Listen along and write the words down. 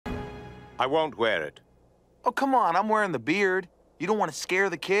I won't wear it. Oh, come on, I'm wearing the beard. You don't want to scare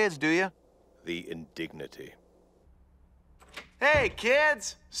the kids, do you? The indignity. Hey,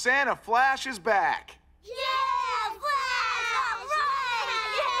 kids! Santa Flash is back! Yeah! Flash! All right!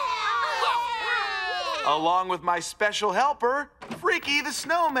 Yeah! Along with my special helper, Freaky the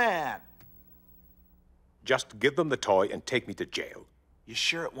Snowman. Just give them the toy and take me to jail. You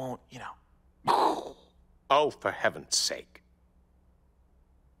sure it won't, you know? Oh, for heaven's sake.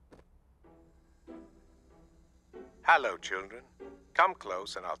 Hello, children. Come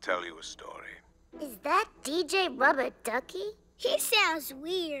close and I'll tell you a story. Is that DJ Rubber Ducky? He sounds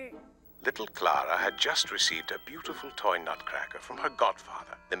weird. Little Clara had just received a beautiful toy nutcracker from her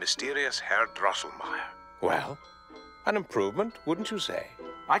godfather, the mysterious Herr Drosselmeyer. Well, an improvement, wouldn't you say?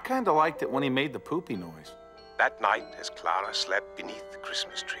 I kind of liked it when he made the poopy noise. That night, as Clara slept beneath the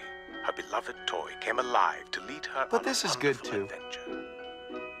Christmas tree, her beloved toy came alive to lead her But on this a is good, wonderful too. adventure.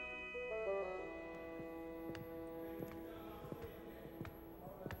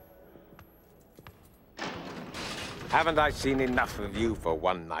 Haven't I seen enough of you for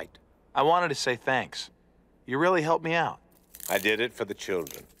one night? I wanted to say thanks. You really helped me out. I did it for the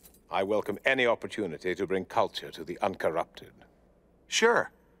children. I welcome any opportunity to bring culture to the uncorrupted.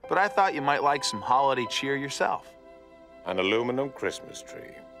 Sure, but I thought you might like some holiday cheer yourself. An aluminum Christmas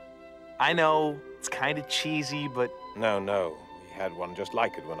tree. I know, it's kind of cheesy, but... No. We had one just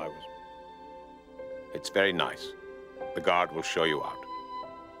like it when I was... It's very nice. The guard will show you out.